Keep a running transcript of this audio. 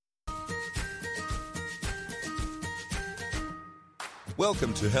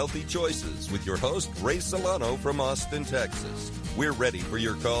Welcome to Healthy Choices with your host, Ray Solano from Austin, Texas. We're ready for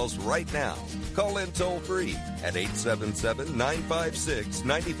your calls right now. Call in toll-free at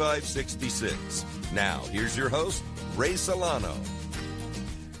 877-956-9566. Now, here's your host, Ray Solano.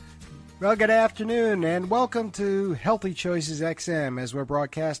 Well, good afternoon, and welcome to Healthy Choices XM as we're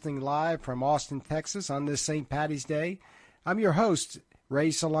broadcasting live from Austin, Texas on this St. Patty's Day. I'm your host, Ray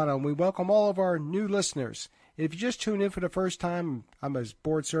Solano, and we welcome all of our new listeners. If you just tuned in for the first time, I'm a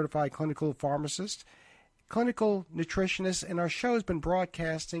board-certified clinical pharmacist, clinical nutritionist, and our show has been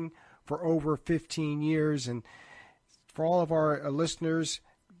broadcasting for over 15 years. And for all of our listeners,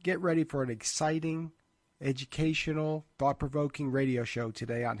 get ready for an exciting, educational, thought-provoking radio show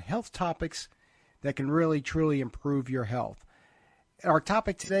today on health topics that can really, truly improve your health. Our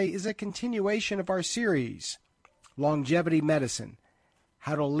topic today is a continuation of our series, Longevity Medicine.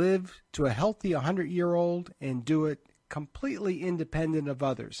 How to live to a healthy 100-year-old and do it completely independent of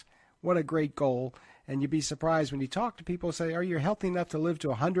others. What a great goal. And you'd be surprised when you talk to people, say, are you healthy enough to live to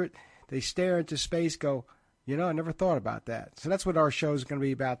 100? They stare into space, go, you know, I never thought about that. So that's what our show is going to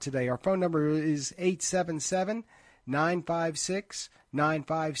be about today. Our phone number is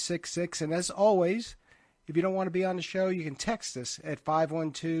 877-956-9566. And as always, if you don't want to be on the show, you can text us at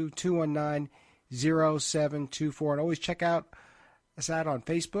 512-219-0724. And always check out us out on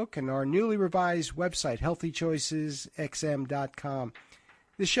Facebook and our newly revised website, healthychoicesxm.com.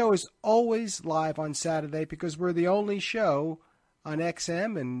 The show is always live on Saturday because we're the only show on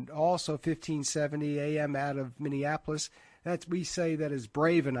XM and also 1570 AM out of Minneapolis that we say that is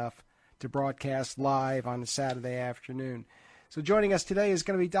brave enough to broadcast live on a Saturday afternoon. So joining us today is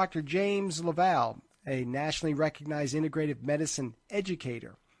going to be Dr. James LaValle, a nationally recognized integrative medicine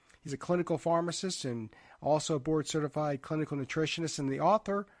educator. He's a clinical pharmacist and also a board-certified clinical nutritionist and the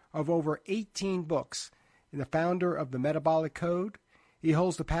author of over 18 books and the founder of the Metabolic Code. He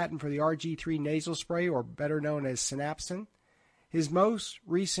holds the patent for the RG3 nasal spray, or better known as Synapsin. His most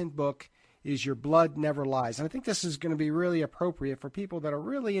recent book is Your Blood Never Lies. And I think this is going to be really appropriate for people that are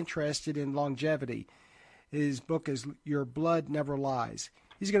really interested in longevity. His book is Your Blood Never Lies.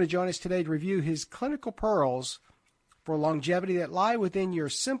 He's going to join us today to review his clinical pearls for longevity that lie within your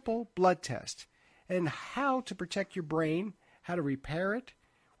simple blood test and how to protect your brain, how to repair it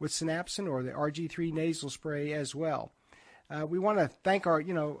with Synapsin or the RG3 nasal spray as well. We want to thank our,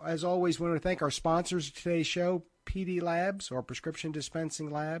 as always, we want to thank our sponsors of today's show, PD Labs, or Prescription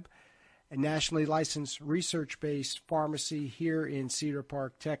Dispensing Lab, a nationally licensed research-based pharmacy here in Cedar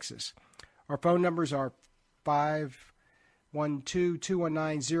Park, Texas. Our phone numbers are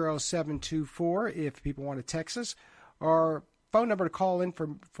 512-219-0724 if people want to text us. Our phone number to call in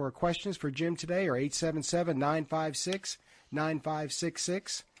for questions for Jim today are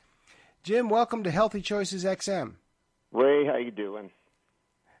 877-956-9566. Jim, welcome to Healthy Choices XM. Ray, how you doing?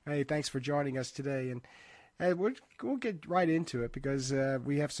 Hey, thanks for joining us today. And we'll get right into it because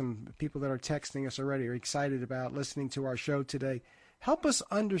we have some people that are texting us already, are excited about listening to our show today. Help us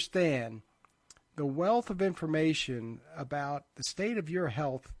understand the wealth of information about the state of your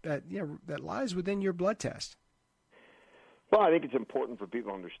health that lies within your blood test. Well, I think it's important for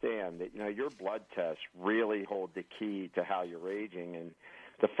people to understand that, your blood tests really hold the key to how you're aging. And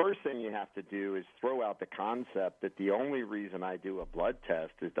the first thing you have to do is throw out the concept that the only reason I do a blood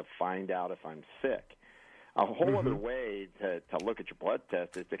test is to find out if I'm sick. A whole other way to look at your blood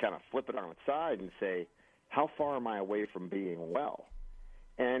test is to kind of flip it on its side and say, how far am I away from being well?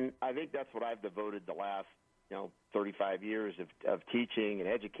 And I think that's what I've devoted the last 35 years of teaching and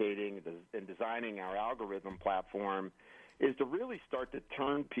educating and designing our algorithm platform is to really start to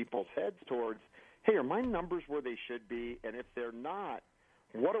turn people's heads towards, hey, are my numbers where they should be? And if they're not,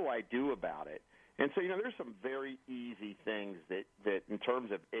 what do I do about it? And so, there's some very easy things that in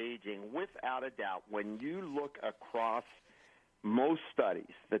terms of aging, without a doubt, when you look across most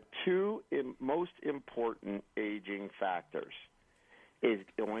studies, the two most important aging factors is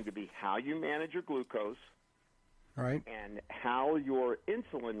going to be how you manage your glucose, right, and how your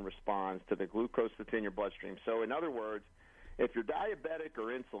insulin responds to the glucose that's in your bloodstream. So, in other words, if you're diabetic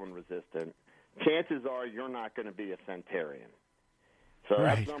or insulin resistant, chances are you're not going to be a centenarian. So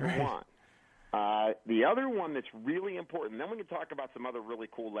that's number one. The other one that's really important, then we can talk about some other really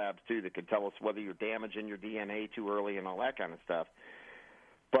cool labs, too, that can tell us whether you're damaging your DNA too early and all that kind of stuff.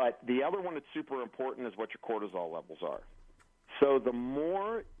 But the other one that's super important is what your cortisol levels are. So the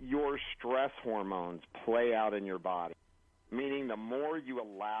more your stress hormones play out in your body, meaning the more you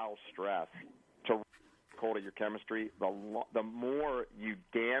allow stress to alter your chemistry, the more you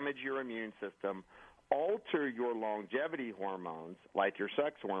damage your immune system, alter your longevity hormones, like your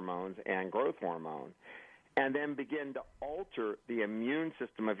sex hormones and growth hormone. and then begin to alter the immune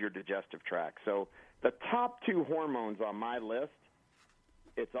system of your digestive tract. So the top two hormones on my list,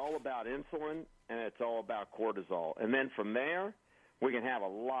 it's all about insulin and it's all about cortisol. And then from there, we can have a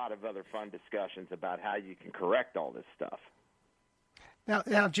lot of other fun discussions about how you can correct all this stuff.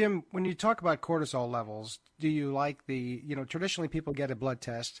 Now, Jim, when you talk about cortisol levels, do you like traditionally people get a blood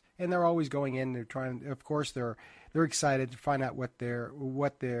test and they're always going in, they're trying, of course, they're excited to find out what their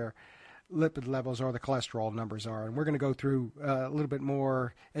lipid levels or the cholesterol numbers are. And we're going to go through a little bit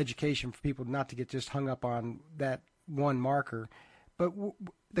more education for people not to get just hung up on that one marker. But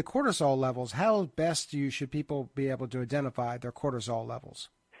the cortisol levels, how best should people be able to identify their cortisol levels?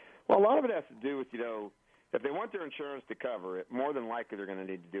 Well, a lot of it has to do with, if they want their insurance to cover it, more than likely they're going to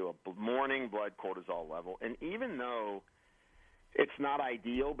need to do a morning blood cortisol level. And even though it's not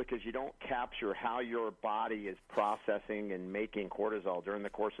ideal because you don't capture how your body is processing and making cortisol during the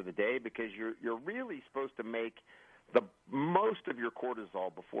course of the day, because you're really supposed to make the most of your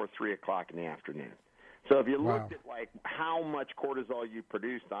cortisol before 3 o'clock in the afternoon. So if you looked at how much cortisol you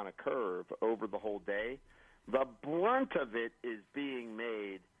produced on a curve over the whole day, the brunt of it is being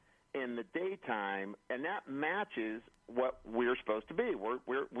made in the daytime, and that matches what we're supposed to be.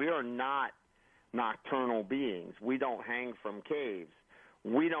 We are not nocturnal beings. We don't hang from caves.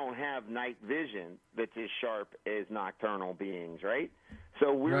 We don't have night vision that's as sharp as nocturnal beings, right?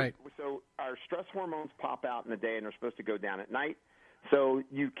 So so our stress hormones pop out in the day and they're supposed to go down at night. So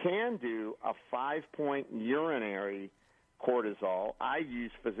you can do a 5-point urinary cortisol. I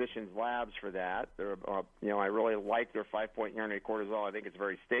use Physicians Labs for that. I really like their 5-point urinary cortisol. I think it's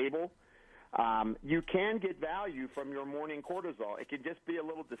very stable. You can get value from your morning cortisol. It can just be a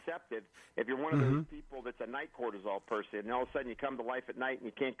little deceptive if you're one of those people that's a night cortisol person, and all of a sudden you come to life at night and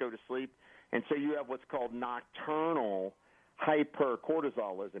you can't go to sleep, and so you have what's called nocturnal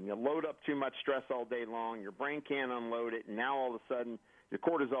hypercortisolism. You load up too much stress all day long, your brain can't unload it, and now all of a sudden your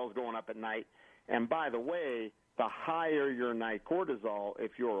cortisol is going up at night. And by the way, the higher your night cortisol,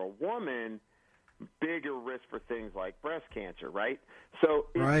 if you're a woman, bigger risk for things like breast cancer, right? So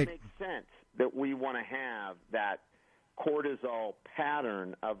it makes sense that we want to have that cortisol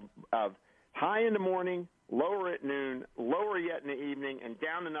pattern of high in the morning, lower at noon, lower yet in the evening, and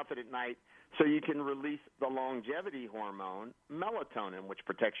down enough at night so you can release the longevity hormone, melatonin, which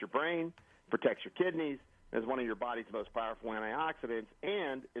protects your brain, protects your kidneys, is one of your body's most powerful antioxidants,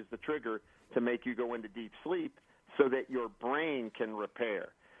 and is the trigger to make you go into deep sleep so that your brain can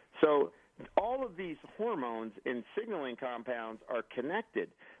repair. So all of these hormones and signaling compounds are connected.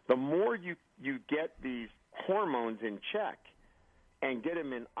 The more you get these hormones in check and get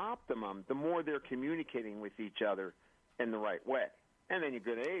them in optimum, the more they're communicating with each other in the right way. And then you're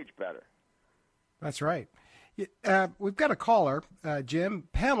going to age better. That's right. We've got a caller, Jim.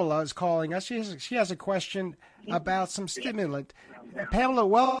 Pamela is calling us. She has a question about some stimulant. Pamela,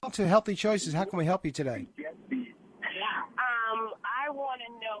 welcome to Healthy Choices. How can we help you today? I want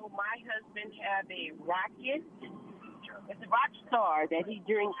to know, my husband have a Rocket. It's a Rockstar that he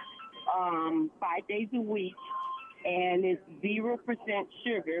drinks 5 days a week, and it's 0%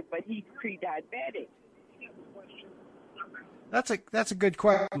 sugar, but he's pre-diabetic. That's a good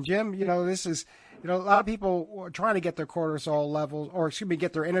question, Jim. This is, a lot of people are trying to get their cortisol levels, or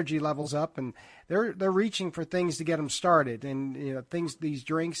get their energy levels up, and they're reaching for things to get them started. And these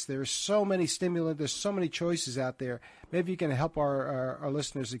drinks, there's so many stimulants, there's so many choices out there. Maybe you can help our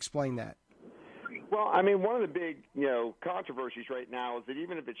listeners explain that. Well, I mean, one of the big, controversies right now is that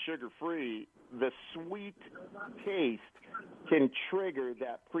even if it's sugar-free, the sweet taste can trigger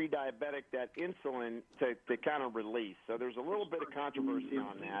that pre-diabetic, that insulin to kind of release. So there's a little bit of controversy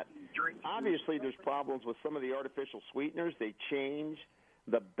on that. Obviously, there's problems with some of the artificial sweeteners. They change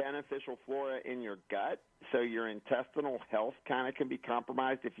the beneficial flora in your gut, so your intestinal health kind of can be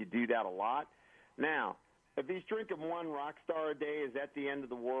compromised if you do that a lot. Now, if he's drinking one Rockstar a day, is that the end of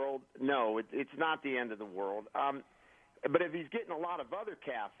the world? No, it's not the end of the world. But if he's getting a lot of other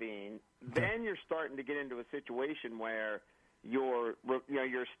caffeine, then you're starting to get into a situation where you're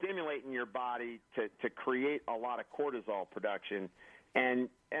stimulating your body to create a lot of cortisol production, and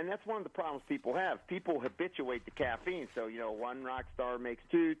that's one of the problems people have. People habituate to caffeine. So one Rockstar makes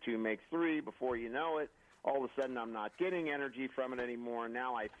two makes three. Before you know it, all of a sudden I'm not getting energy from it anymore.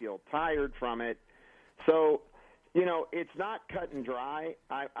 Now I feel tired from it. So, it's not cut and dry.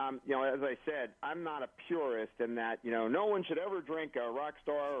 I'm as I said, I'm not a purist in that, no one should ever drink a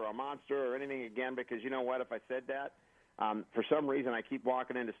Rockstar or a Monster or anything again, because you know what, if I said that, for some reason I keep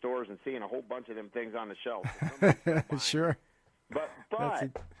walking into stores and seeing a whole bunch of them things on the shelf. Sure. But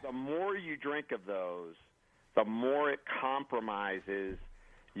the more you drink of those, the more it compromises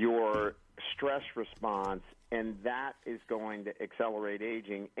your stress response, and that is going to accelerate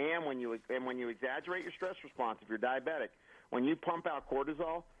aging. And when you exaggerate your stress response, if you're diabetic, when you pump out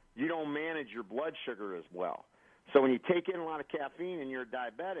cortisol, you don't manage your blood sugar as well. So when you take in a lot of caffeine and you're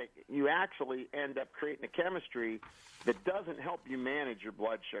diabetic, you actually end up creating a chemistry that doesn't help you manage your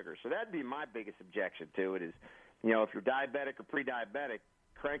blood sugar. So that'd be my biggest objection to it is, if you're diabetic or pre-diabetic,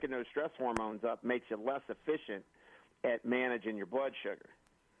 cranking those stress hormones up makes you less efficient at managing your blood sugar.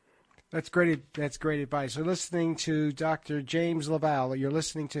 That's great. That's great advice. We're listening to Dr. James LaValle. You're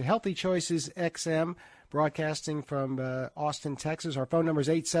listening to Healthy Choices XM, broadcasting from Austin, Texas. Our phone number is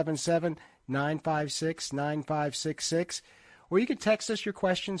 877-956-9566. Or you can text us your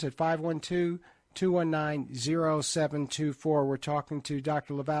questions at 512-219-0724. We're talking to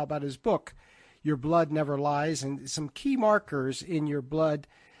Dr. LaValle about his book, Your Blood Never Lies, and some key markers in your blood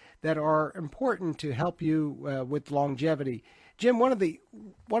that are important to help you with longevity. Jim, one of the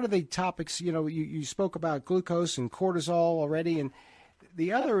topics, you spoke about glucose and cortisol already, and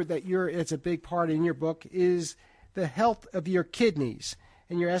the other that it's a big part in your book is the health of your kidneys.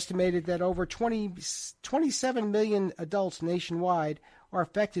 And you're estimated that over 27 million adults nationwide are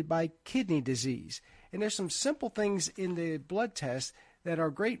affected by kidney disease. And there's some simple things in the blood test that are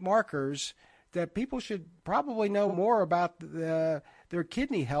great markers that people should probably know more about their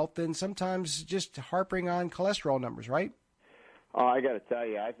kidney health than sometimes just harping on cholesterol numbers, right? Oh, I got to tell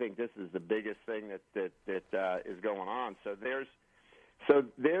you, I think this is the biggest thing that is going on. So there's,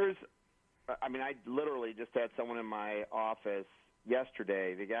 I literally just had someone in my office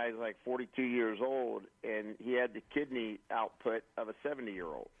yesterday. The guy's like 42 years old, and he had the kidney output of a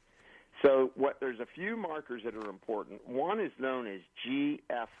 70-year-old. So there's a few markers that are important. One is known as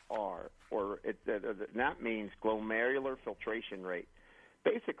GFR, that means glomerular filtration rate.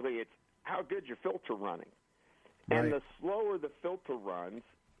 Basically, it's how good your filter running. Right. And the slower the filter runs,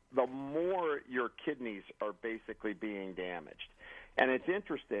 the more your kidneys are basically being damaged. And it's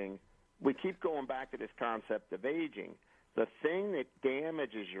interesting, we keep going back to this concept of aging. The thing that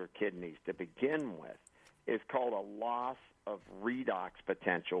damages your kidneys to begin with is called a loss of redox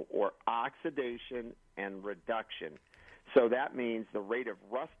potential, or oxidation and reduction. So that means the rate of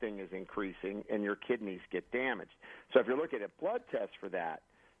rusting is increasing and your kidneys get damaged. So if you're looking at blood tests for that,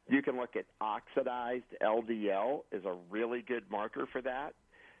 you can look at oxidized LDL is a really good marker for that,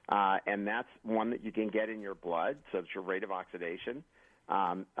 and that's one that you can get in your blood, so it's your rate of oxidation.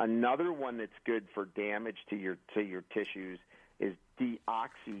 Another one that's good for damage to your tissues is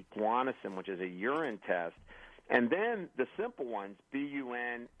deoxyguanosine, which is a urine test. And then the simple ones,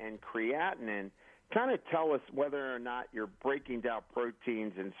 BUN and creatinine, kind of tell us whether or not you're breaking down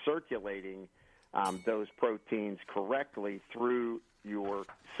proteins and circulating those proteins correctly through your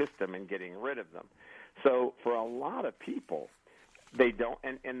system and getting rid of them. So for a lot of people, they don't.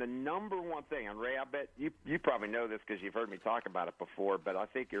 And the number one thing, and Ray, I bet you probably know this because you've heard me talk about it before, but I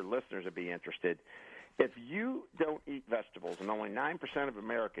think your listeners would be interested. If you don't eat vegetables, and only 9% of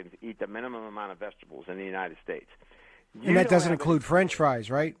Americans eat the minimum amount of vegetables in the United States. And that doesn't include French fries,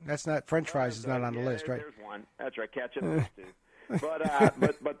 right? That's not French fries is not on the list, right? There's one. That's right. Catch it on those two.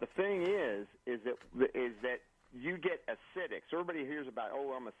 But the thing is that you get acidic. So everybody hears about,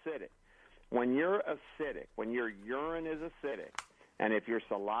 I'm acidic. When you're acidic, when your urine is acidic, and if your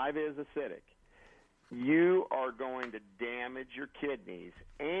saliva is acidic, you are going to damage your kidneys.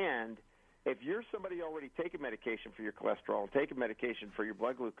 And if you're somebody already taking medication for your cholesterol, and taking medication for your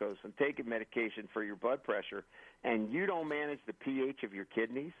blood glucose, and taking medication for your blood pressure, and you don't manage the pH of your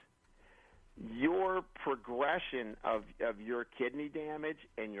kidneys, your progression of your kidney damage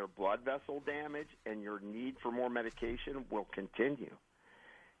and your blood vessel damage and your need for more medication will continue.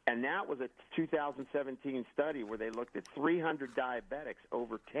 And that was a 2017 study where they looked at 300 diabetics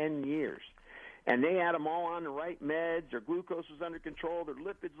over 10 years. And they had them all on the right meds. Their glucose was under control. Their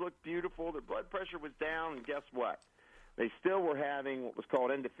lipids looked beautiful. Their blood pressure was down. And guess what? They still were having what was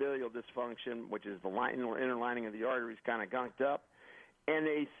called endothelial dysfunction, which is the inner lining of the arteries kind of gunked up. And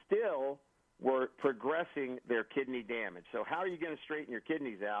they still were progressing their kidney damage. So how are you going to straighten your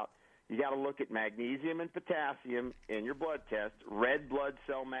kidneys out? You got to look at magnesium and potassium in your blood test, red blood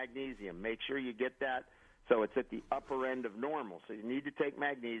cell magnesium. Make sure you get that so it's at the upper end of normal. So you need to take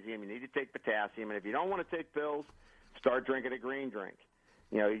magnesium, you need to take potassium, and if you don't want to take pills, start drinking a green drink.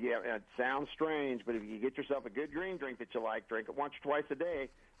 It sounds strange, but if you get yourself a good green drink that you like, drink it once or twice a day.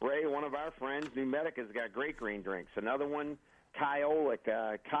 Ray, one of our friends, New Medica's got great green drinks. Another one,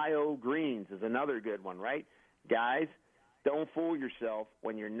 Kyolic, Kyo Greens is another good one, right? Guys, don't fool yourself.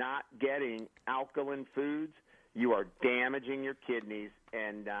 When you're not getting alkaline foods, you are damaging your kidneys.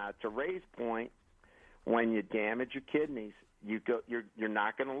 And to Ray's point, when you damage your kidneys, you're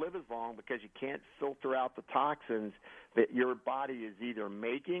not going to live as long because you can't filter out the toxins that your body is either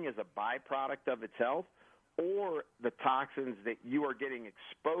making as a byproduct of its health, or the toxins that you are getting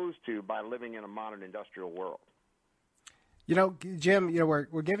exposed to by living in a modern industrial world. Jim,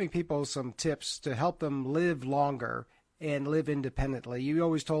 we're giving people some tips to help them live longer and live independently. You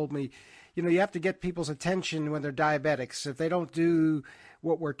always told me, you have to get people's attention when they're diabetics. If they don't do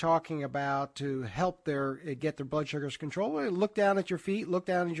what we're talking about to help get their blood sugars controlled, look down at your feet, look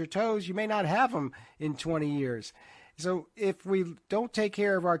down at your toes. You may not have them in 20 years. So if we don't take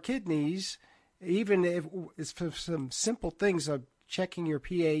care of our kidneys, even if it's for some simple things of checking your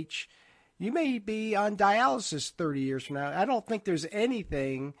pH, you may be on dialysis 30 years from now. I don't think there's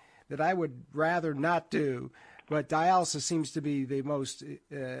anything that I would rather not do, but dialysis seems to be the most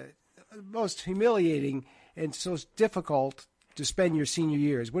humiliating and so difficult to spend your senior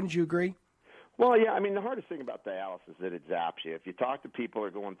years. Wouldn't you agree? Well, yeah. I mean, the hardest thing about dialysis is that it zaps you. If you talk to people who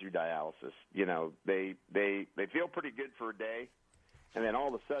are going through dialysis, they feel pretty good for a day, and then all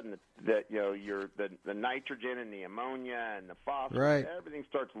of a sudden, the nitrogen and the ammonia and the phosphorus, everything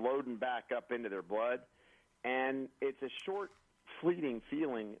starts loading back up into their blood, and it's a short, fleeting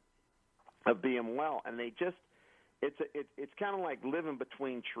feeling of being well, and they just. It's kind of like living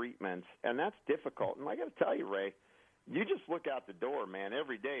between treatments, and that's difficult. And I got to tell you, Ray, you just look out the door, man.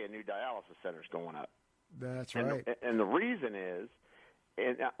 Every day, a new dialysis center's going up. That's right. And the reason is,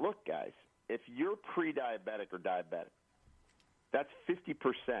 look, guys, if you're pre-diabetic or diabetic, that's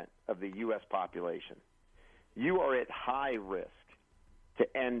 50% of the U.S. population. You are at high risk to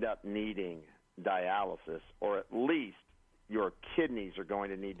end up needing dialysis, or at least your kidneys are going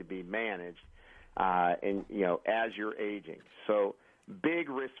to need to be managed. As you're aging. So big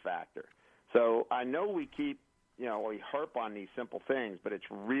risk factor. So I know we we harp on these simple things, but it's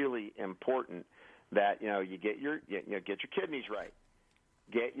really important that, you get your kidneys right.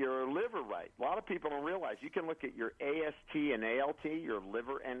 Get your liver right. A lot of people don't realize you can look at your AST and ALT, your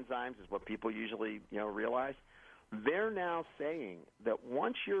liver enzymes is what people usually, realize. They're now saying that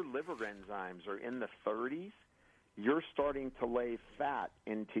once your liver enzymes are in the 30s, you're starting to lay fat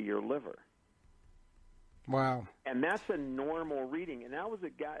into your liver. Wow. And that's a normal reading. And that was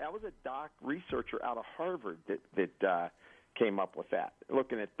a doc researcher out of Harvard that came up with that,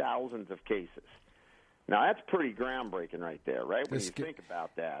 looking at thousands of cases. Now that's pretty groundbreaking right there, right? When you think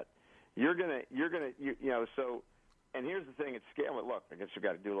about that, you're gonna so. And here's the thing: it's scale. Look, I guess you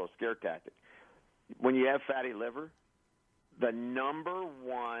got to do a little scare tactic. When you have fatty liver, the number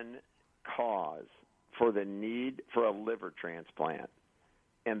one cause for the need for a liver transplant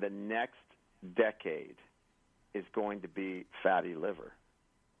in the next decade is going to be fatty liver,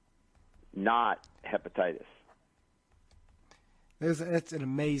 not hepatitis. That's an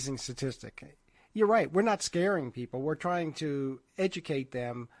amazing statistic. You're right. We're not scaring people. We're trying to educate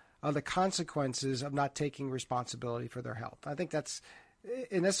them on the consequences of not taking responsibility for their health. I think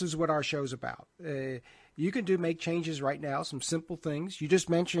this is what our show's about. You can make changes right now, some simple things. You just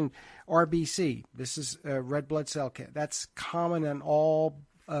mentioned RBC. This is red blood cell count. That's common in all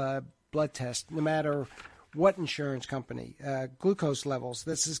blood tests, no matter what insurance company. Glucose levels,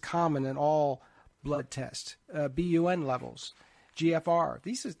 this is common in all blood tests. BUN levels, GFR.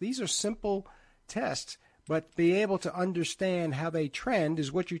 These are simple tests, but be able to understand how they trend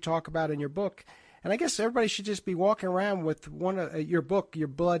is what you talk about in your book. And I guess everybody should just be walking around with your book, Your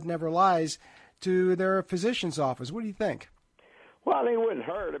Blood Never Lies, to their physician's office. What do you think? Well, they wouldn't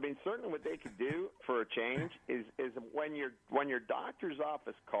hurt. I mean, certainly what they could do for a change is when your doctor's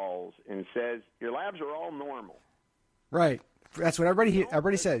office calls and says your labs are all normal. Right. That's what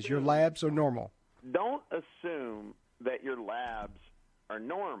everybody says. Your labs are normal. Don't assume that your labs are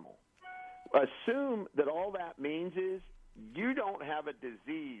normal. Assume that all that means is you don't have a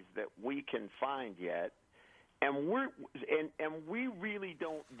disease that we can find yet, and we really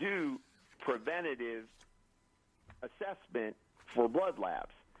don't do preventative assessment for blood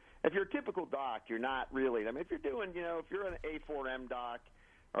labs. If you're a typical doc, you're not really. I mean, if you're doing, if you're an A4M doc,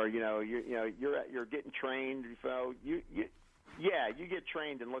 or you're getting trained, you get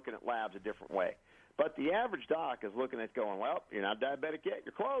trained in looking at labs a different way. But the average doc is looking at going, well, you're not diabetic yet.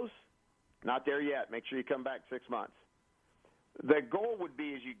 You're close. Not there yet. Make sure you come back 6 months. The goal would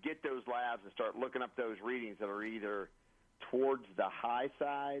be as you get those labs and start looking up those readings that are either towards the high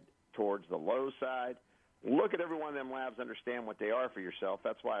side, towards the low side. Look at every one of them labs, understand what they are for yourself.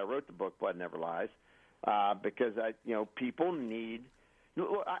 That's why I wrote the book, Blood Never Lies, because people need.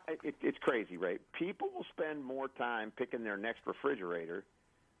 It's crazy, right? People will spend more time picking their next refrigerator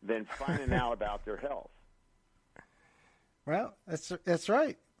than finding out about their health. Well, that's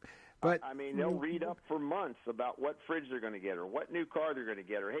right. But I mean, they'll read up for months about what fridge they're going to get or what new car they're going to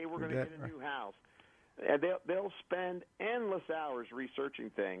get or, hey, we're going to get a new house. And they'll spend endless hours researching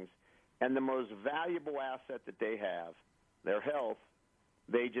things, and the most valuable asset that they have, their health,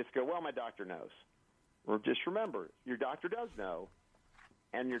 they just go, well, my doctor knows. Well, just remember, your doctor does know,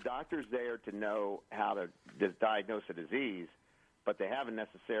 and your doctor's there to know how to diagnose a disease, but they haven't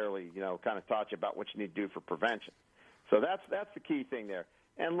necessarily, kind of taught you about what you need to do for prevention. So that's the key thing there.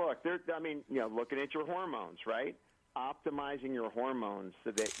 And look, looking at your hormones, right? Optimizing your hormones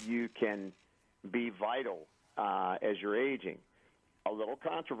so that you can be vital as you're aging. A little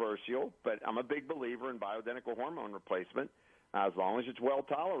controversial, but I'm a big believer in bioidentical hormone replacement as long as it's well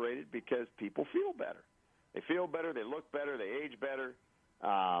tolerated because people feel better. They feel better, they look better, they age better.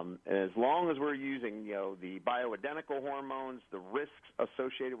 And as long as we're using, the bioidentical hormones, the risks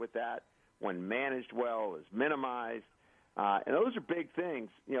associated with that, when managed well, is minimized. And those are big things.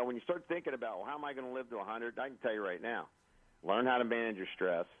 When you start thinking about, well, how am I going to live to 100? I can tell you right now, learn how to manage your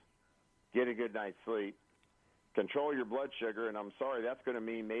stress, get a good night's sleep, control your blood sugar, and I'm sorry, that's going to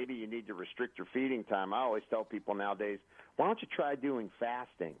mean maybe you need to restrict your feeding time. I always tell people nowadays, why don't you try doing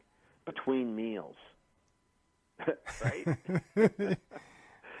fasting between meals? Right?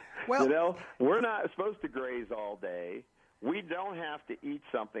 Well, we're not supposed to graze all day. We don't have to eat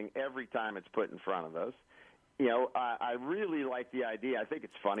something every time it's put in front of us. I really like the idea. I think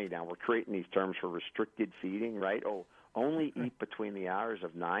it's funny now. We're creating these terms for restricted feeding, right? Oh, only eat between the hours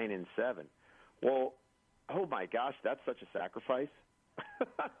of 9 and 7. Well, oh, my gosh, that's such a sacrifice.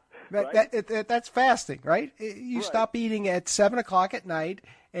 Right? That's fasting, right? You Right. stop eating at 7 o'clock at night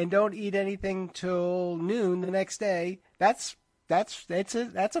and don't eat anything till noon the next day. That's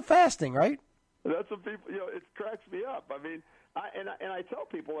a fasting, right? That's what people, it cracks me up. I mean, I tell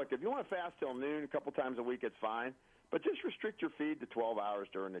people, look, if you want to fast till noon a couple times a week, it's fine. But just restrict your feed to 12 hours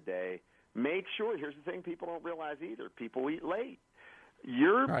during the day. Make sure, here's the thing people don't realize either, people eat late.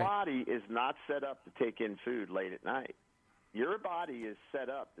 Your Right. body is not set up to take in food late at night. Your body is set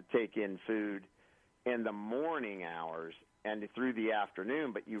up to take in food in the morning hours and through the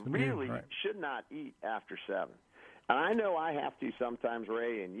afternoon, but you really right. should not eat after 7. And I know I have to sometimes,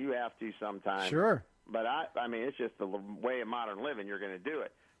 Ray, and you have to sometimes. Sure. But, I mean, it's just the way of modern living. You're going to do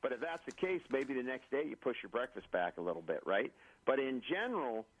it. But if that's the case, maybe the next day you push your breakfast back a little bit, right? But in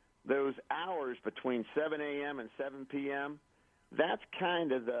general, those hours between 7 a.m. and 7 p.m., that's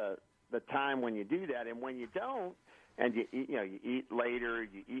kind of the time when you do that. And when you don't, and you eat later,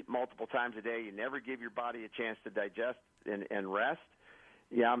 you eat multiple times a day, you never give your body a chance to digest and rest,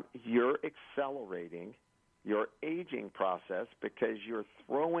 you're accelerating your aging process because you're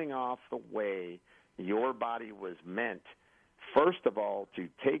throwing off the way your body was meant, first of all, to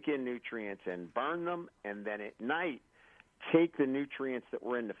take in nutrients and burn them, and then at night take the nutrients that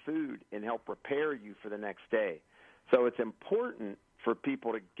were in the food and help repair you for the next day. So it's important for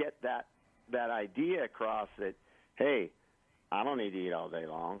people to get that idea across that, hey, I don't need to eat all day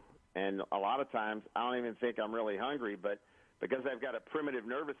long. And a lot of times I don't even think I'm really hungry, but because I've got a primitive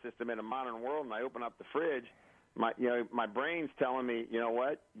nervous system in a modern world and I open up the fridge, my brain's telling me, you know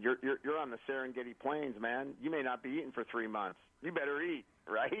what, you're on the Serengeti Plains, man. You may not be eating for 3 months. You better eat,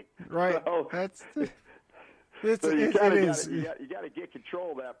 right? Right. So, So you it is. got to get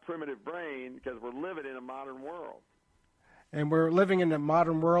control of that primitive brain because we're living in a modern world. And we're living in a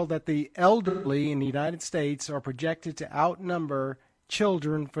modern world that the elderly in the United States are projected to outnumber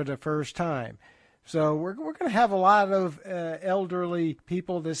children for the first time. So we're going to have a lot of elderly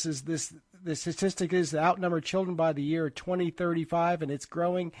people. The statistic is outnumber children by the year 2035, and it's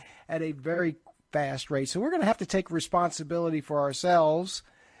growing at a very fast rate. So we're going to have to take responsibility for ourselves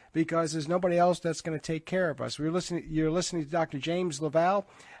because there's nobody else that's going to take care of us. You're listening to Dr. James Laval,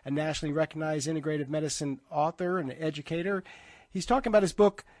 a nationally recognized integrative medicine author and educator. He's talking about his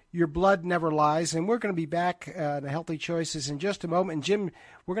book, Your Blood Never Lies, and we're going to be back on Healthy Choices in just a moment. And Jim,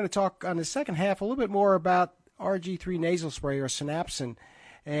 we're going to talk on the second half a little bit more about RG3 nasal spray or Synapsin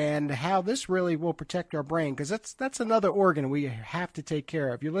and how this really will protect our brain, because that's another organ we have to take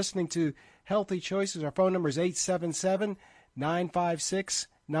care of. You're listening to Healthy Choices. Our phone number is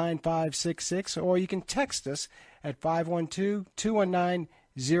 877-956-9566, or you can text us at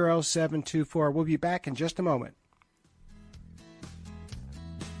 512-219-0724. We'll be back in just a moment.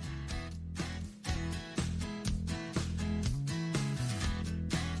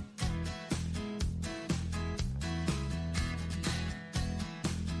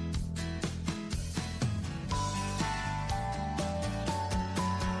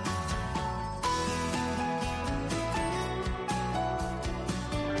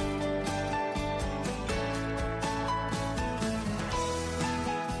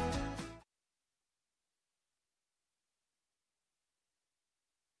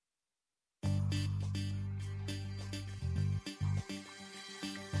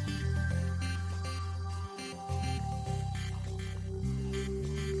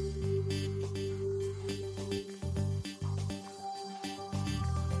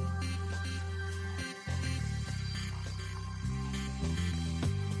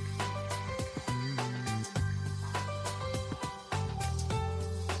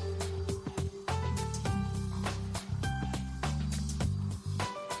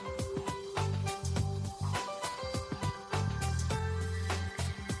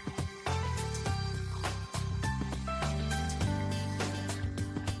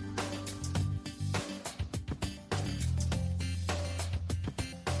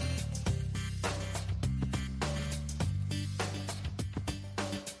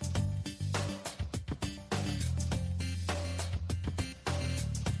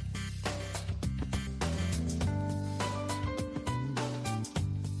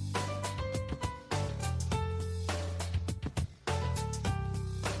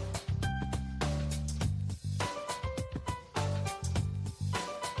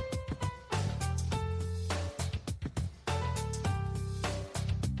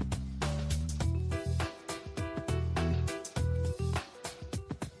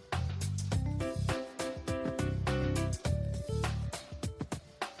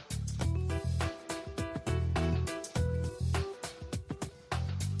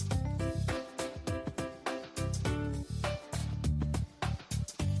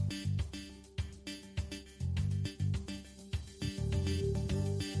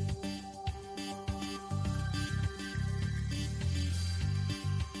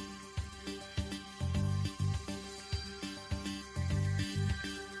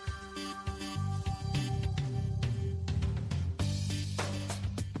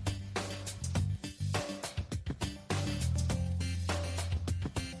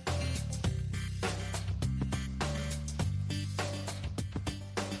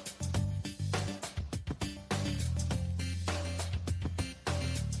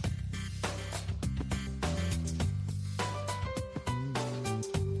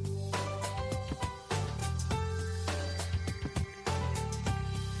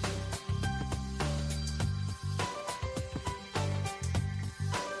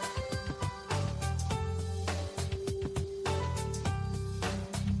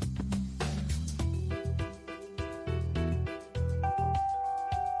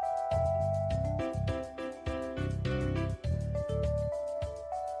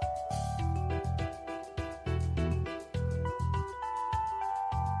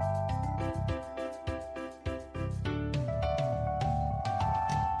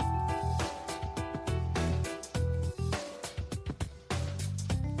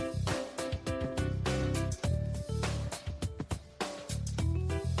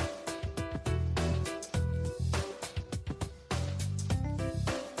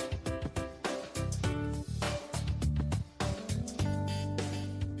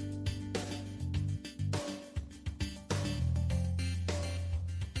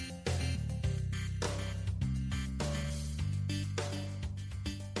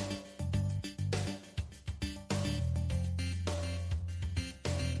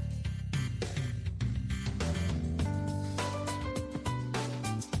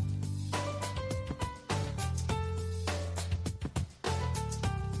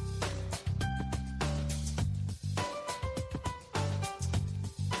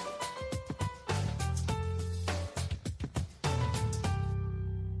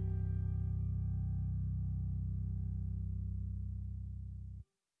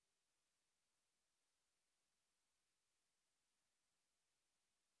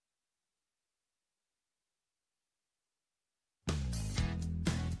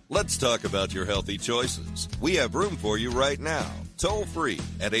 Let's talk about your healthy choices. We have room for you right now. Toll free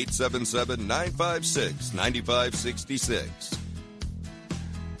at 877-956-9566.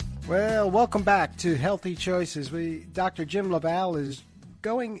 Well, welcome back to Healthy Choices. Dr. Jim LaValle is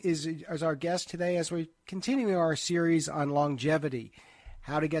our guest today as we continue our series on longevity,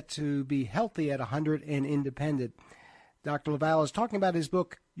 how to get to be healthy at 100 and independent. Dr. LaValle is talking about his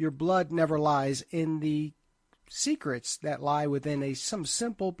book, Your Blood Never Lies, in the secrets that lie within some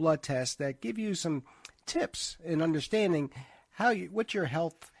simple blood tests that give you some tips in understanding what your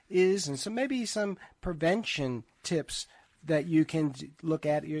health is, and maybe some prevention tips that you can look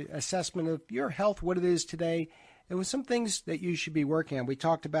at your assessment of your health, what it is today, and with some things that you should be working on. We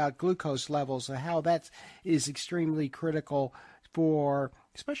talked about glucose levels and how that is extremely critical for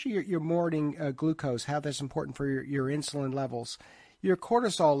especially your morning glucose, how that's important for your insulin levels. Your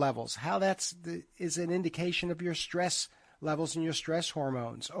cortisol levels, how is an indication of your stress levels and your stress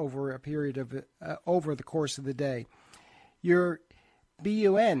hormones over a period of over the course of the day. Your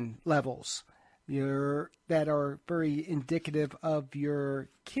BUN levels, that are very indicative of your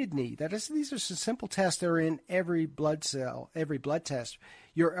kidney. These are some simple tests that are in every blood test.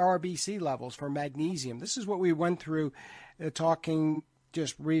 Your RBC levels for magnesium. This is what we went through talking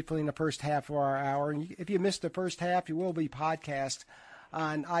just briefly in the first half of our hour. And if you missed the first half, you will be podcast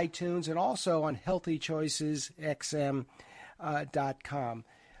on iTunes and also on healthychoicesxm.com.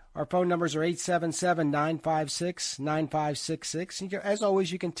 Our phone numbers are 877-956-9566. As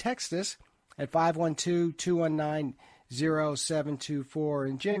always, you can text us at 512-219-0724.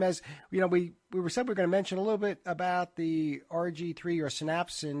 And Jim, as we were said we were going to mention a little bit about the RG3 or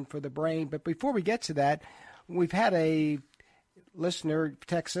synapsin for the brain. But before we get to that, we've had a listener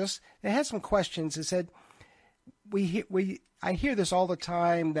text us. They had some questions. They said, I hear this all the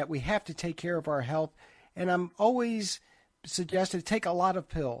time that we have to take care of our health, and I'm always suggested to take a lot of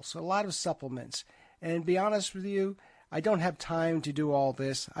pills, a lot of supplements. And to be honest with you, I don't have time to do all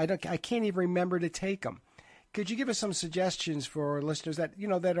this. I can't even remember to take them. Could you give us some suggestions for listeners that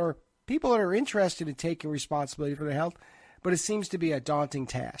are people that are interested in taking responsibility for their health, but it seems to be a daunting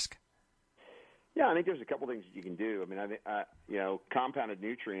task? Yeah, I think there's a couple things you can do. I mean, Compounded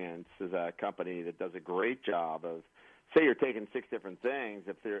Nutrients is a company that does a great job of, say you're taking 6 different things.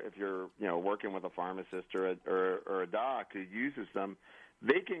 If you're working with a pharmacist or a doc who uses them,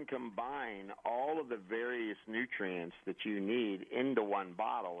 they can combine all of the various nutrients that you need into one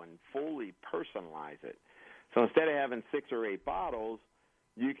bottle and fully personalize it. So instead of having 6 or 8 bottles,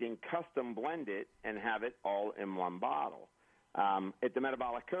 you can custom blend it and have it all in one bottle. At the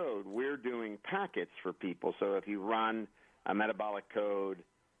Metabolic Code, we're doing packets for people. So if you run a Metabolic Code,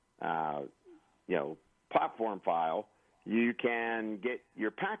 platform file, you can get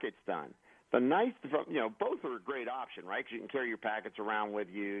your packets done. Both are a great option, right? Because you can carry your packets around with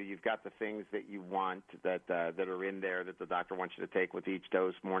you. You've got the things that you want that are in there that the doctor wants you to take with each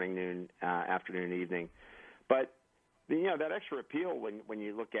dose, morning, noon, afternoon, evening. But that extra appeal when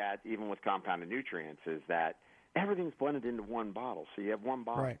you look at even with Compounded Nutrients is that everything's blended into one bottle, so you have one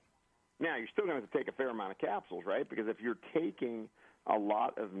bottle. Right. Now, you're still going to have to take a fair amount of capsules, right? Because if you're taking a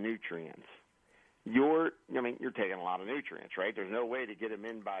lot of nutrients, you're taking a lot of nutrients, right? There's no way to get them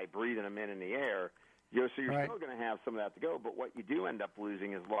in by breathing them in the air. So you're right. still going to have some of that to go, but what you do end up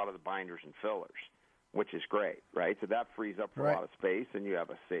losing is a lot of the binders and fillers, which is great, right? So that frees up for a lot of space, and you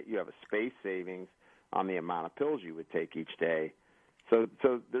have a space savings on the amount of pills you would take each day. So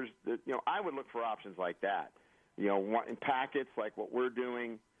there's I would look for options like that. In packets like what we're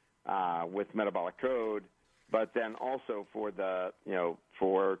doing with Metabolic Code, but then also for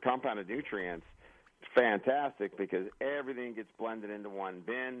for Compounded Nutrients, it's fantastic because everything gets blended into one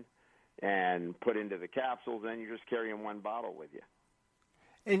bin and put into the capsules, and you're just carrying one bottle with you.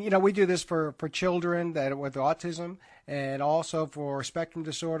 And, we do this for children with autism and also for spectrum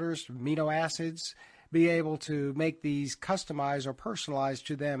disorders, amino acids, be able to make these customized or personalized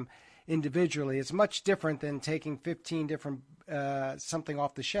to them individually. It's much different than taking 15 different something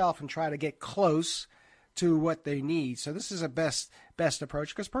off the shelf and try to get close to what they need. So this is a best approach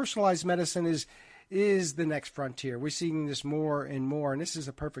because personalized medicine is the next frontier. We're seeing this more and more, and this is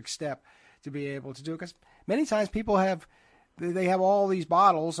a perfect step to be able to do it because many times people have all these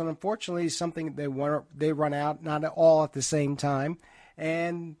bottles, and unfortunately something they run out, not all at the same time,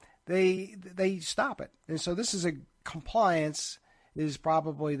 and they stop it. And so this is compliance is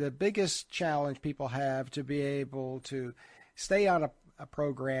probably the biggest challenge people have to be able to stay on a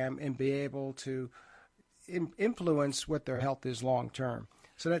program and be able to influence what their health is long term.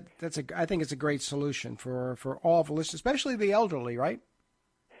 So I think it's a great solution for all of the listeners, especially the elderly, right?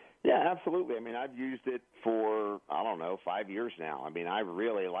 Yeah, absolutely. I mean, I've used it for, 5 years now. I mean, I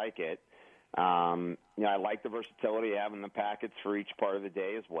really like it. I like the versatility of having the packets for each part of the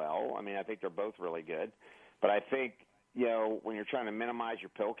day as well. I mean, I think they're both really good. But I think, when you're trying to minimize your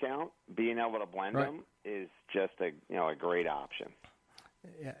pill count, being able to blend them is just a great option.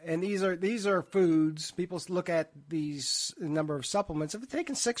 Yeah, and these are foods. People look at these number of supplements. If they're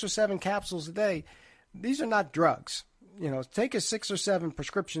taking 6 or 7 capsules a day, these are not drugs. Take 6 or 7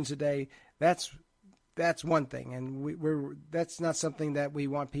 prescriptions a day. That's one thing, and that's not something that we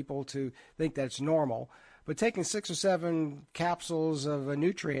want people to think that's normal. But taking 6 or 7 capsules of a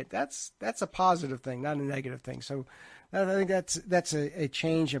nutrient, that's a positive thing, not a negative thing. So I think that's a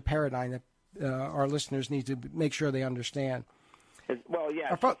change in paradigm that our listeners need to make sure they understand. Well,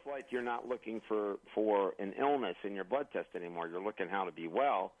 yeah, it's just like you're not looking for an illness in your blood test anymore. You're looking how to be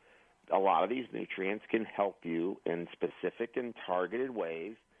well. A lot of these nutrients can help you in specific and targeted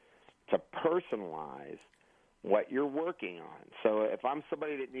ways to personalize what you're working on. So if I'm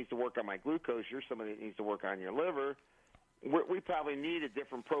somebody that needs to work on my glucose, you're somebody that needs to work on your liver, we probably need a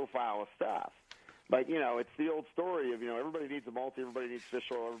different profile of stuff. But, it's the old story of, everybody needs a multi, everybody needs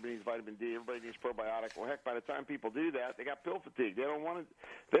fish oil, everybody needs vitamin D, everybody needs probiotic. Well, heck, by the time people do that, they got pill fatigue. They don't want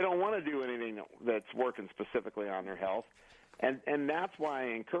to do anything that's working specifically on their health. And that's why I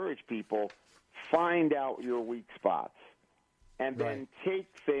encourage people, find out your weak spots and then take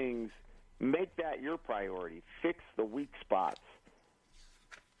things, make that your priority, fix the weak spots.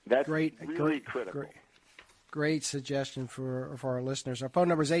 That's really critical. Great suggestion for our listeners. Our phone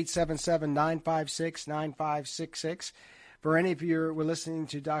number is 877-956-9566. For any of you who are listening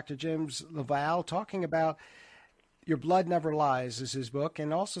to Dr. James LaValle talking about Your Blood Never Lies is his book,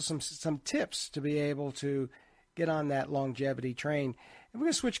 and also some tips to be able to get on that longevity train. And we're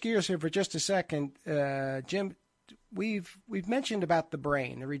going to switch gears here for just a second. Jim, we've mentioned about the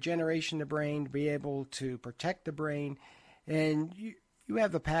brain, the regeneration of the brain, to be able to protect the brain, and you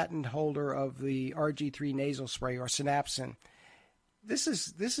have the patent holder of the RG3 nasal spray, or Synapsin. This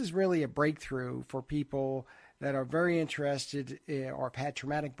is really a breakthrough for people that are very interested or have had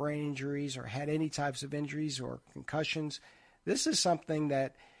traumatic brain injuries or had any types of injuries or concussions. This is something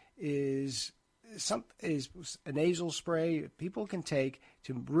that is a nasal spray people can take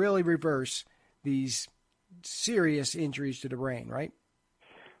to really reverse these serious injuries to the brain, right?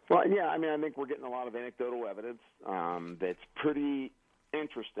 Well, yeah, I mean, I think we're getting a lot of anecdotal evidence that's pretty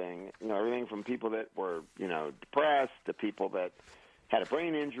interesting. Everything from people that were, depressed to people that had a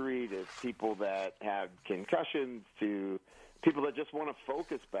brain injury to people that had concussions to people that just want to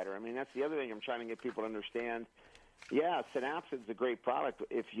focus better. I mean, that's the other thing I'm trying to get people to understand. Yeah, Synapsin's a great product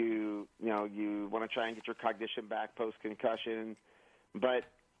if you want to try and get your cognition back post-concussion, but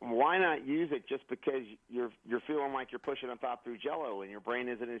why not use it just because you're feeling like you're pushing a thought through Jell-O and your brain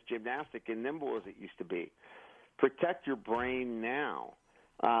isn't as gymnastic and nimble as it used to be? Protect your brain now.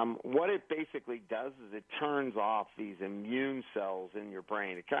 What it basically does is it turns off these immune cells in your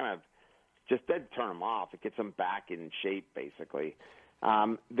brain. It kind of just doesn't turn them off. It gets them back in shape, basically.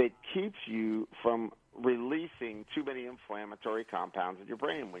 That keeps you from releasing too many inflammatory compounds in your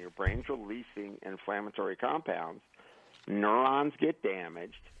brain. When your brain's releasing inflammatory compounds, neurons get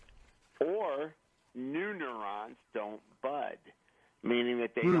damaged or new neurons don't bud, meaning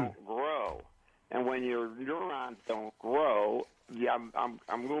that they don't grow. And when your neurons don't grow, I'm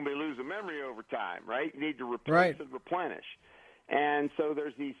going to be losing memory over time, right? You need to replace and replenish. And so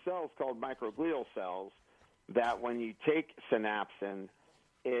there's these cells called microglial cells that when you take Synapsin,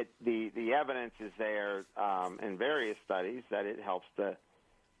 the evidence is there in various studies that it helps to,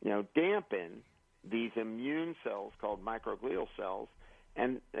 dampen these immune cells called microglial cells,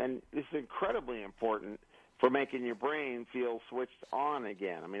 and this is incredibly important for making your brain feel switched on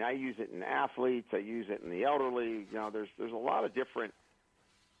again. I mean, I use it in athletes, I use it in the elderly. There's a lot of different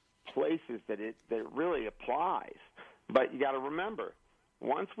places that it really applies. But you got to remember,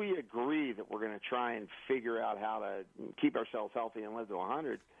 once we agree that we're going to try and figure out how to keep ourselves healthy and live to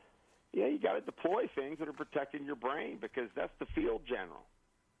 100, you got to deploy things that are protecting your brain, because that's the field general.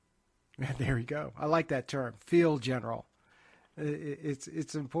 There you go. I like that term, field general.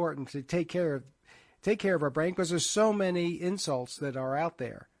 It's important to take care of our brain, because there's so many insults that are out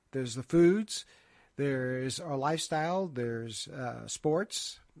there. There's the foods, there's our lifestyle, there's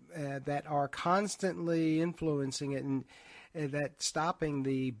sports that are constantly influencing it and that stopping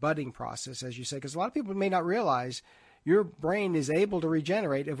the budding process, as you say, because a lot of people may not realize your brain is able to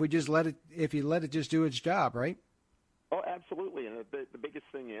regenerate if you let it just do its job, right? Oh, absolutely. And the biggest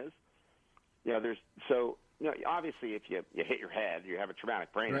thing is, obviously if you hit your head, you have a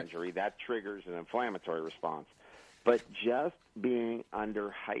traumatic brain injury, that triggers an inflammatory response. But just being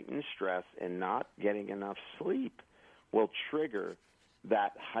under heightened stress and not getting enough sleep will trigger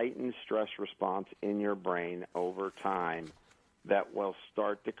that heightened stress response in your brain over time that will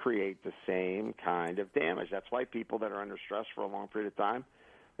start to create the same kind of damage. That's why people that are under stress for a long period of time,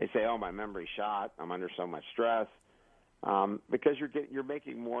 they say, "Oh, my memory's shot. I'm under so much stress," because you're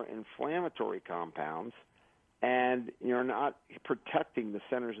making more inflammatory compounds, and you're not protecting the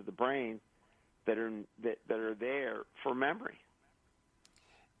centers of the brain that are there for memory.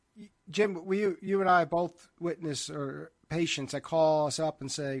 Jim, you and I both witness patients that call us up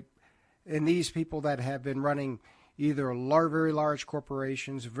and say, and these people that have been running either very large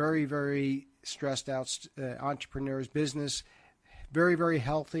corporations, very, very stressed out entrepreneurs, business, very, very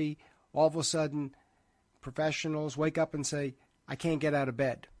healthy, all of a sudden professionals wake up and say, I can't get out of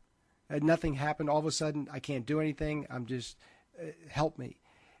bed. Nothing happened. All of a sudden, I can't do anything. I'm just, help me.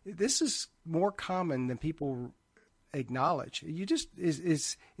 This is more common than people acknowledge.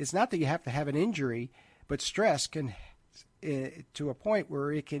 It's not that you have to have an injury, but stress can, to a point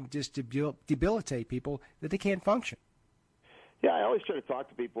where it can just debilitate people that they can't function. Yeah, I always try to talk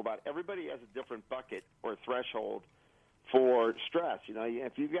to people about everybody has a different bucket or threshold for stress.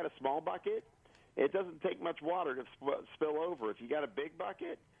 If you've got a small bucket, it doesn't take much water to spill over. If you got a big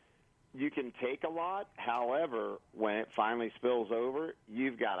bucket, you can take a lot. However, when it finally spills over,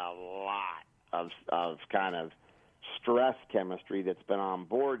 you've got a lot of kind of stress chemistry that's been on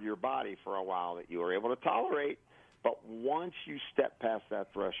board your body for a while that you were able to tolerate. But once you step past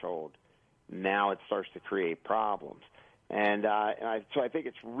that threshold, now it starts to create problems. So I think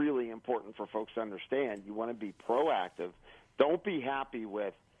it's really important for folks to understand you want to be proactive. Don't be happy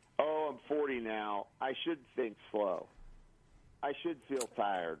with, I'm 40 now. I should think slow. I should feel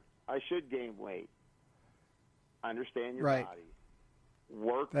tired. I should gain weight. Understand your body.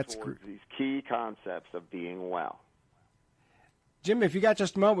 Work towards these key concepts of being well. Jim, if you got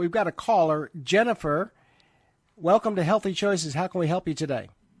just a moment, we've got a caller, Jennifer. Welcome to Healthy Choices. How can we help you today?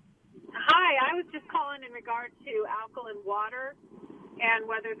 Hi, I was just calling in regard to alkaline water and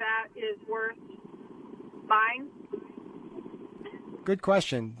whether that is worth buying. Good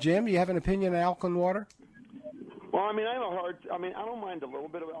question. Jim, do you have an opinion on alkaline water? Well, I don't mind a little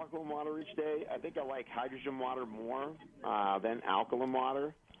bit of alkaline water each day. I think I like hydrogen water more than alkaline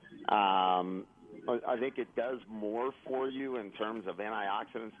water. I think it does more for you in terms of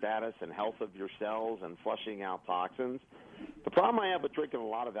antioxidant status and health of your cells and flushing out toxins. The problem I have with drinking a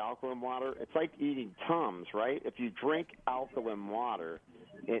lot of alkaline water, it's like eating Tums, right? If you drink alkaline water,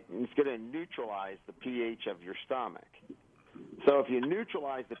 it's going to neutralize the pH of your stomach. So if you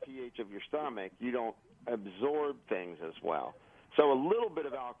neutralize the pH of your stomach, you don't absorb things as well. So a little bit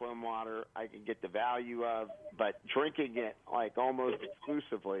of alkaline water I can get the value of, but drinking it like almost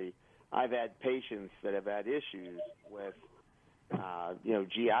exclusively, I've had patients that have had issues with,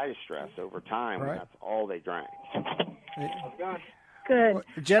 GI distress over time. Right. And that's all they drank. Good. Well,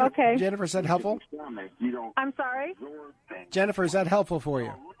 okay. Jennifer, is that helpful? I'm sorry? Jennifer, is that helpful for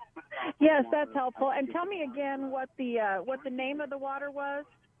you? Yes, that's helpful. And tell me again what the name of the water was.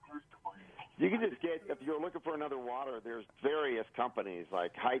 You can just get, if you're looking for another water, there's various companies,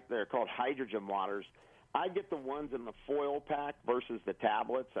 they're called hydrogen waters. I get the ones in the foil pack versus the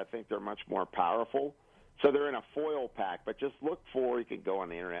tablets. I think they're much more powerful. So they're in a foil pack, but just you can go on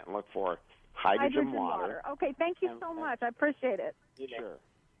the internet and look for hydrogen water. Okay, thank you so much. I appreciate it. Sure.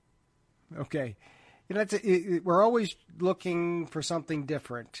 Okay. We're always looking for something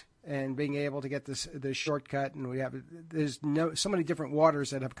different and being able to get this shortcut, and there's so many different waters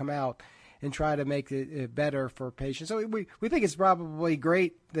that have come out and try to make it better for patients. So we think it's probably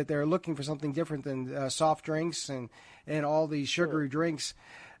great that they're looking for something different than soft drinks and all these sugary drinks.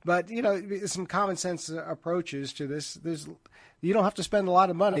 But, some common sense approaches to this. You don't have to spend a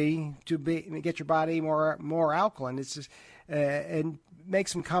lot of money to get your body more alkaline. It's just, and make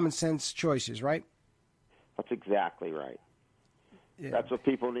some common sense choices, right? That's exactly right. Yeah. That's what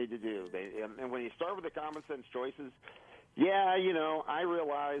people need to do. And when you start with the common sense choices, I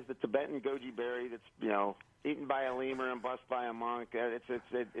realize the Tibetan goji berry that's, eaten by a lemur and blessed by a monk, it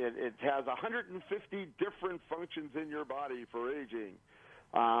has 150 different functions in your body for aging.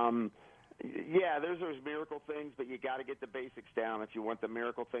 There's those miracle things, but you got to get the basics down if you want the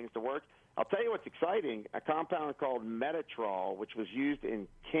miracle things to work. I'll tell you what's exciting. A compound called Metatrol, which was used in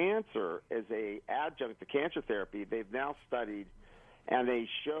cancer as a adjunct to cancer therapy, they've now studied, and they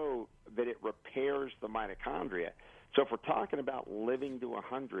show that it repairs the mitochondria. So if we're talking about living to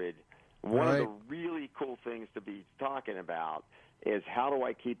 100, one of the really cool things to be talking about is how do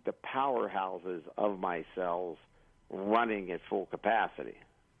I keep the powerhouses of my cells running at full capacity?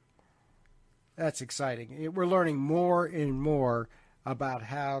 That's exciting. We're learning more and more about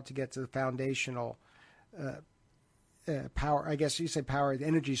how to get to the foundational power. I guess you say power, the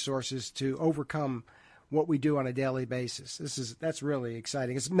energy sources to overcome what we do on a daily basis. That's really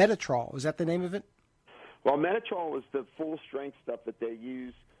exciting. It's Metatrol. Is that the name of it? Well, Metatrol is the full strength stuff that they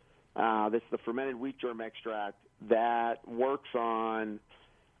use. That's the fermented wheat germ extract that works on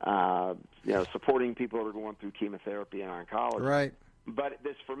supporting people who are going through chemotherapy and oncology. Right. But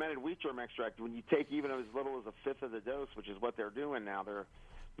this fermented wheat germ extract, when you take even as little as a fifth of the dose, which is what they're doing now,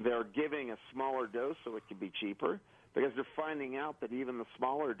 they're giving a smaller dose so it can be cheaper, because they're finding out that even the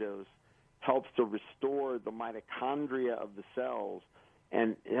smaller dose helps to restore the mitochondria of the cells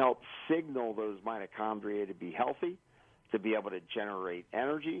and help signal those mitochondria to be healthy, to be able to generate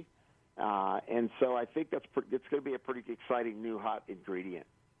energy. And so I think it's going to be a pretty exciting new hot ingredient.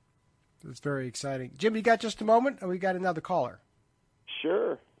 It's very exciting. Jim, you got just a moment, or we got another caller?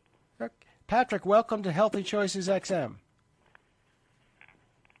 Sure. Patrick, welcome to Healthy Choices XM.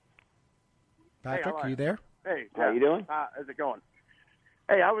 Patrick, are you there? Hey, how you doing? How's it going?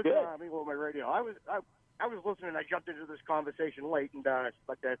 Hey, I was Good. with my radio. I was listening. I jumped into this conversation late, and I'd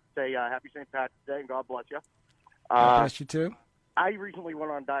like to say Happy St. Patrick's Day and God bless you. God bless you too. I recently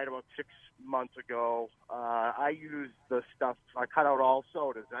went on diet about 6 months ago. I used the stuff. I cut out all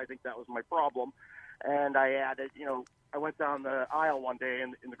sodas. I think that was my problem, and I added. I went down the aisle one day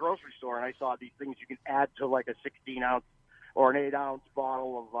in the grocery store, and I saw these things you can add to like a 16-ounce or an 8-ounce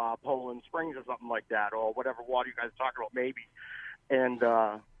bottle of Poland Springs or something like that, or whatever water you guys are talking about, maybe. And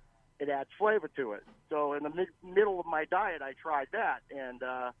it adds flavor to it. So in the middle of my diet, I tried that, and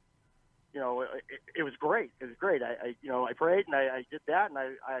it was great. It was great. I prayed and I did that, and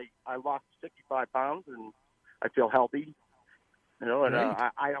I lost 65 pounds, and I feel healthy.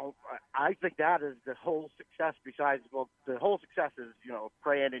 I think that is the whole success. The whole success is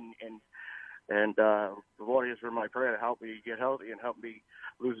praying and the Lord is for my prayer to help me get healthy and help me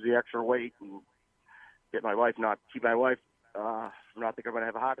lose the extra weight and keep my wife not think I'm going to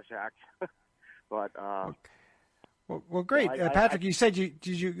have a heart attack. But well, great, Patrick. You said did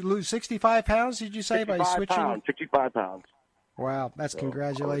you lose 65 pounds? Did you say by switching? 65 pounds. Wow, that's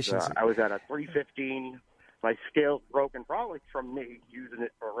congratulations. I was at a 315. My scale's broken, probably from me using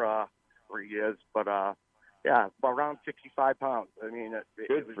it for 3 years. But around 65 pounds. I mean,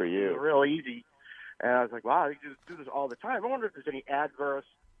 it was real easy. And I was like, wow, you just do this all the time. I wonder if there's any adverse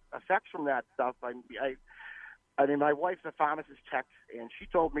effects from that stuff. I mean, my wife's a pharmacist tech, and she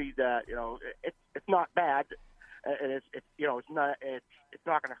told me that it's not bad, and it's not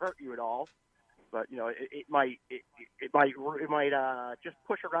going to hurt you at all, but it might just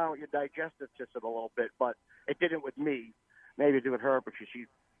push around with your digestive system a little bit. But it didn't with me. Maybe it did with her because she's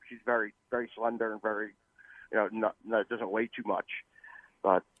very, very slender and very doesn't weigh too much.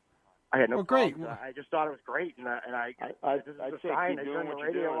 But I had no great. problems. I just thought it was great, and I this is a sign. I turned the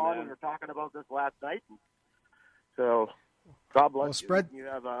radio on, and we were talking about this last night. So, God bless you. You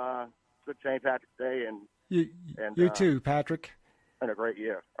have a good St. Patrick's Day, and you too, Patrick. And a great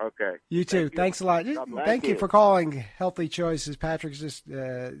year. Okay. You too. Thanks a lot. Thank you for calling Healthy Choices. Patrick's just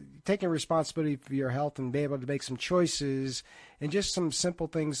taking responsibility for your health and be able to make some choices, and just some simple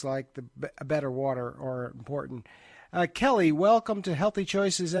things like a better water are important. Kelly, welcome to Healthy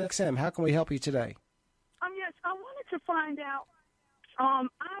Choices XM. How can we help you today? Yes, I wanted to find out. I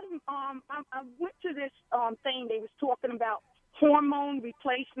went to this thing. They was talking about hormone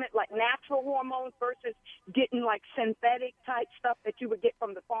replacement, like natural hormones versus getting like synthetic type stuff that you would get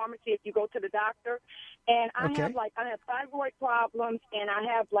from the pharmacy if you go to the doctor. And I have thyroid problems, and I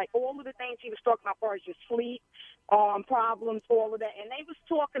have like all of the things he was talking about as far as your sleep problems, all of that. And they was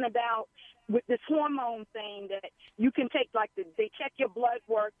talking about with this hormone thing that you can take they check your blood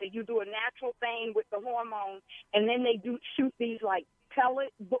work, that you do a natural thing with the hormone, and then they shoot these like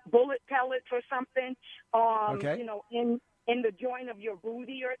bullet pellets or something, in the joint of your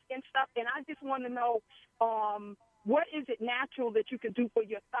booty and stuff. And I just want to know, what is it natural that you can do for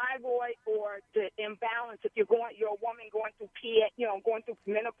your thyroid or the imbalance if you're a woman going through going through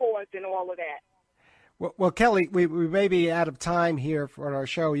menopause and all of that? Well, Kelly, we may be out of time here for our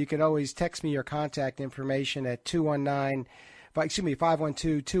show. You can always text me your contact information at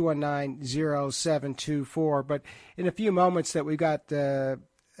 512-219-0724. But in a few moments that we've got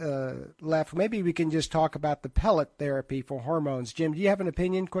left, maybe we can just talk about the pellet therapy for hormones. Jim, do you have an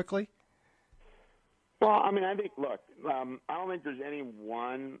opinion quickly? Well, I mean, I think, look, I don't think there's any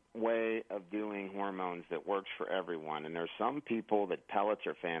one way of doing hormones that works for everyone. And there's some people that pellets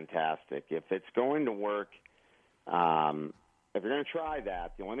are fantastic. If it's going to work, if you're going to try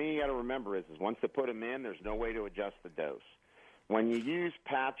that, the only thing you got to remember is once they put them in, there's no way to adjust the dose. when you use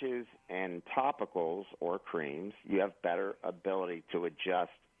patches and topicals or creams, you have better ability to adjust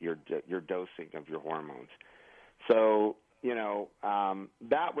your dosing of your hormones. So,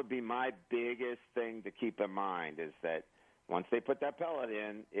 that would be my biggest thing to keep in mind is that once they put that pellet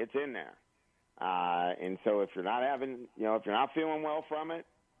in, it's in there. And so if you're not having, if you're not feeling well from it,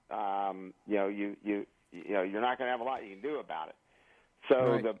 you're not going to have a lot you can do about it. So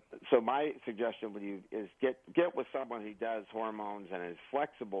Right. So my suggestion with you is get with someone who does hormones and is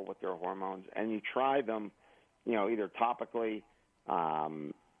flexible with their hormones, and you try them, either topically,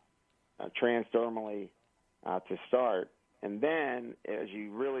 transdermally to start, and then as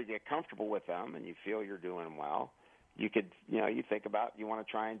you really get comfortable with them and you feel you're doing well, you could, you think about you want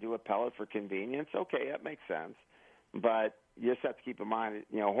to try and do a pellet for convenience. Okay, that makes sense, but you just have to keep in mind,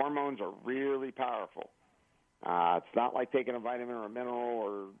 hormones are really powerful. It's not like taking a vitamin or a mineral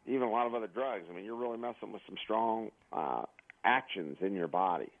or even a lot of other drugs. I mean, you're really messing with some strong actions in your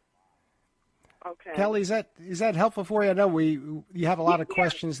body. Okay. Kelly, is that helpful for you? I know you have a lot of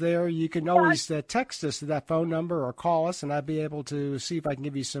questions there. You can always text us to that phone number or call us, and I'd be able to see if I can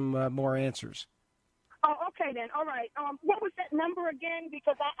give you some more answers. Oh, okay then. All right. What was that number again?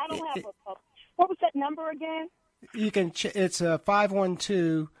 Because I don't have a. What was that number again? You can. It's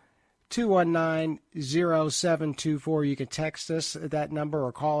 512-219-0724. You can text us at that number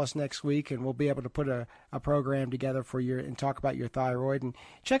or call us next week, and we'll be able to put a program together for you and talk about your thyroid. And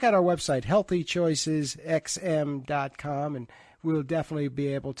check out our website, healthychoicesxm.com, and we'll definitely be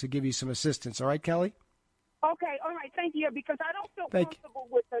able to give you some assistance. All right, Kelly? Okay. All right. Thank you. Because I don't feel Thank you. comfortable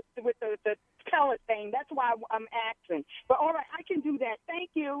with the pellet thing. That's why I'm asking. But all right, I can do that.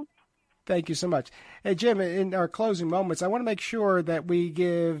 Thank you. Thank you so much. Hey, Jim, in our closing moments, I want to make sure that we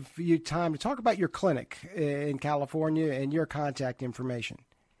give you time to talk about your clinic in California and your contact information.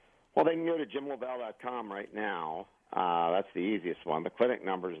 Well, they can go to jimlavelle.com right now. That's the easiest one. The clinic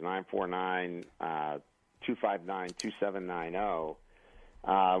number is 949-259-2790.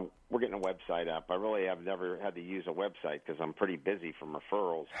 We're getting a website up. I really have never had to use a website because I'm pretty busy from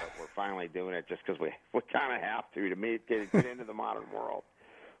referrals, but we're finally doing it just because we kind of have to get into the modern world.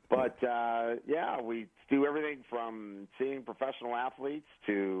 But, we do everything from seeing professional athletes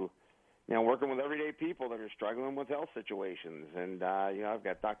to, working with everyday people that are struggling with health situations. And, I've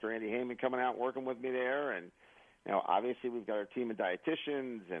got Dr. Andy Heyman coming out working with me there. And, obviously we've got our team of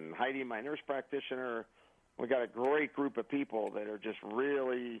dietitians and Heidi, my nurse practitioner. We've got a great group of people that are just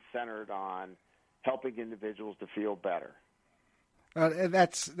really centered on helping individuals to feel better.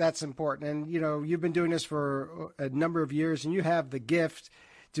 That's important. And, you've been doing this for a number of years, and you have the gift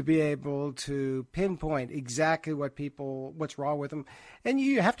to be able to pinpoint exactly what's wrong with them. And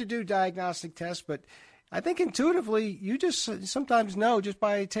you have to do diagnostic tests, but I think intuitively you just sometimes know just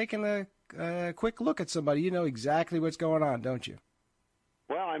by taking a quick look at somebody, you know exactly what's going on, don't you?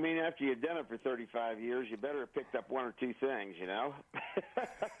 Well, I mean, after you've done it for 35 years, you better have picked up one or two things, Yeah,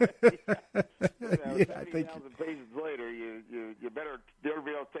 70,000 pages later, you better be able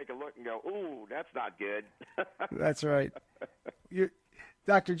to take a look and go, ooh, that's not good. That's right.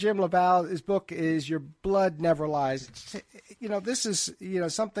 Dr. Jim LaValle, his book is Your Blood Never Lies. This is,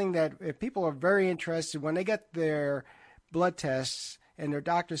 something that if people are very interested, when they get their blood tests and their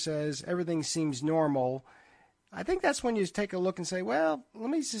doctor says everything seems normal, I think that's when you just take a look and say, well,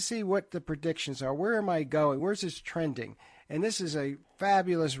 let me just see what the predictions are. Where am I going? Where's this trending? And this is a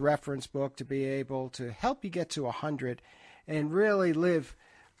fabulous reference book to be able to help you get to 100 and really live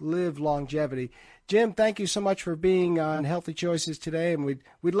longevity. Jim, thank you so much for being on Healthy Choices today, and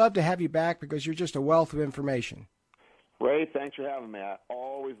we'd love to have you back because you're just a wealth of information. Ray, thanks for having me. I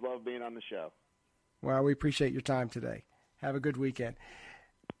always love being on the show. Well, we appreciate your time today. Have a good weekend.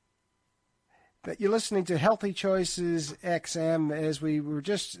 You're listening to Healthy Choices XM as we were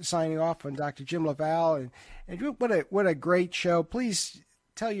just signing off on Dr. Jim LaValle. And what a great show. Please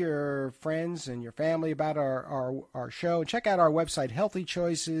tell your friends and your family about our show. And check out our website,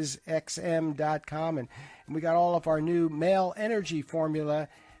 healthychoicesxm.com. And we got all of our new male energy formula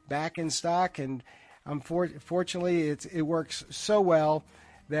back in stock. And unfortunately, it works so well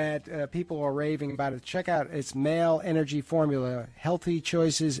that people are raving about it. Check out its male energy formula,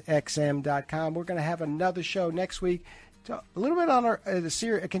 healthychoicesxm.com. We're going to have another show next week, a little bit on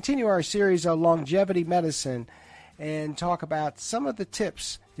continue our series of longevity medicine and talk about some of the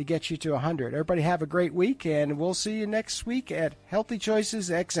tips to get you to 100. Everybody have a great week, and we'll see you next week at Healthy Choices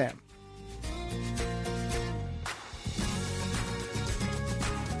XM.